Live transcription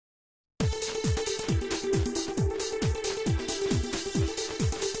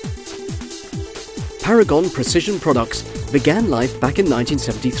Paragon Precision Products began life back in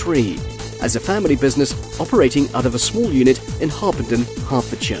 1973 as a family business operating out of a small unit in Harpenden,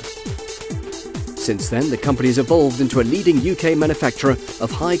 Hertfordshire. Since then, the company has evolved into a leading UK manufacturer of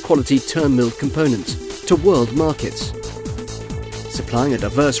high-quality term-milled components to world markets, supplying a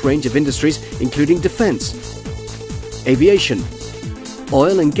diverse range of industries including defence, aviation,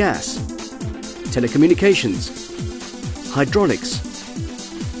 oil and gas, telecommunications, hydraulics,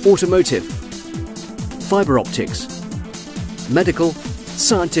 automotive, fibre optics, medical,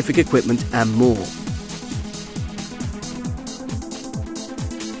 scientific equipment and more.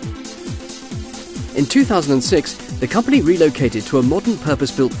 In 2006, the company relocated to a modern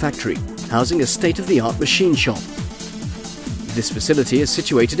purpose-built factory housing a state-of-the-art machine shop. This facility is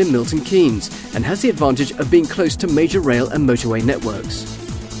situated in Milton Keynes and has the advantage of being close to major rail and motorway networks.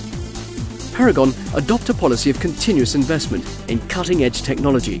 Paragon adopt a policy of continuous investment in cutting-edge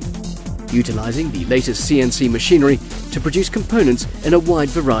technology, utilising the latest CNC machinery to produce components in a wide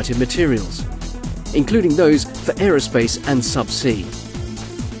variety of materials, including those for aerospace and subsea.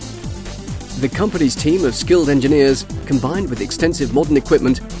 The company's team of skilled engineers, combined with extensive modern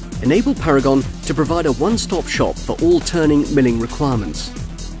equipment, enable Paragon to provide a one-stop shop for all turning milling requirements.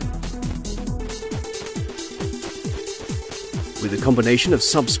 With a combination of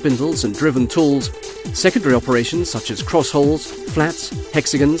sub-spindles and driven tools, secondary operations such as cross-holes, flats,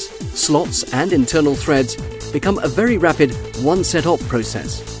 hexagons, slots and internal threads become a very rapid one-set-op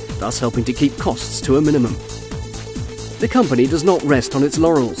process, thus helping to keep costs to a minimum. The company does not rest on its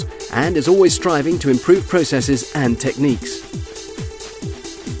laurels and is always striving to improve processes and techniques.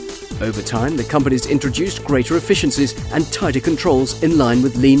 Over time, the company has introduced greater efficiencies and tighter controls in line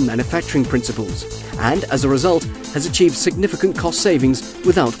with lean manufacturing principles, and as a result has achieved significant cost savings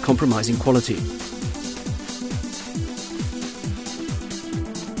without compromising quality.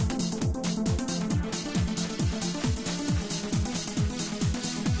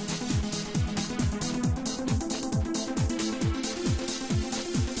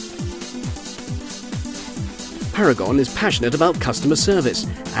 Paragon is passionate about customer service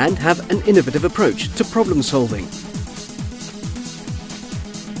and have an innovative approach to problem solving.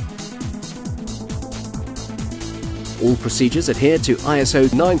 All procedures adhere to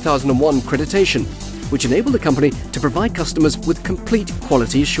ISO 9001 accreditation, which enable the company to provide customers with complete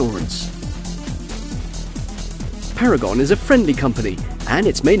quality assurance. Paragon is a friendly company, and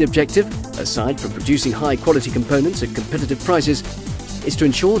its main objective, aside from producing high-quality components at competitive prices, is to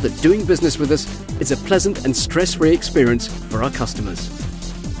ensure that doing business with us is a pleasant and stress-free experience for our customers.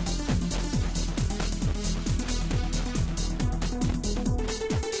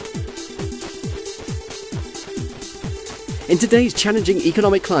 In today's challenging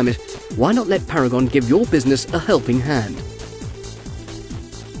economic climate, why not let Paragon give your business a helping hand?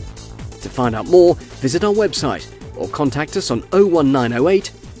 To find out more, visit our website or contact us on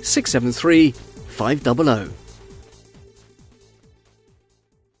 01908 673 500.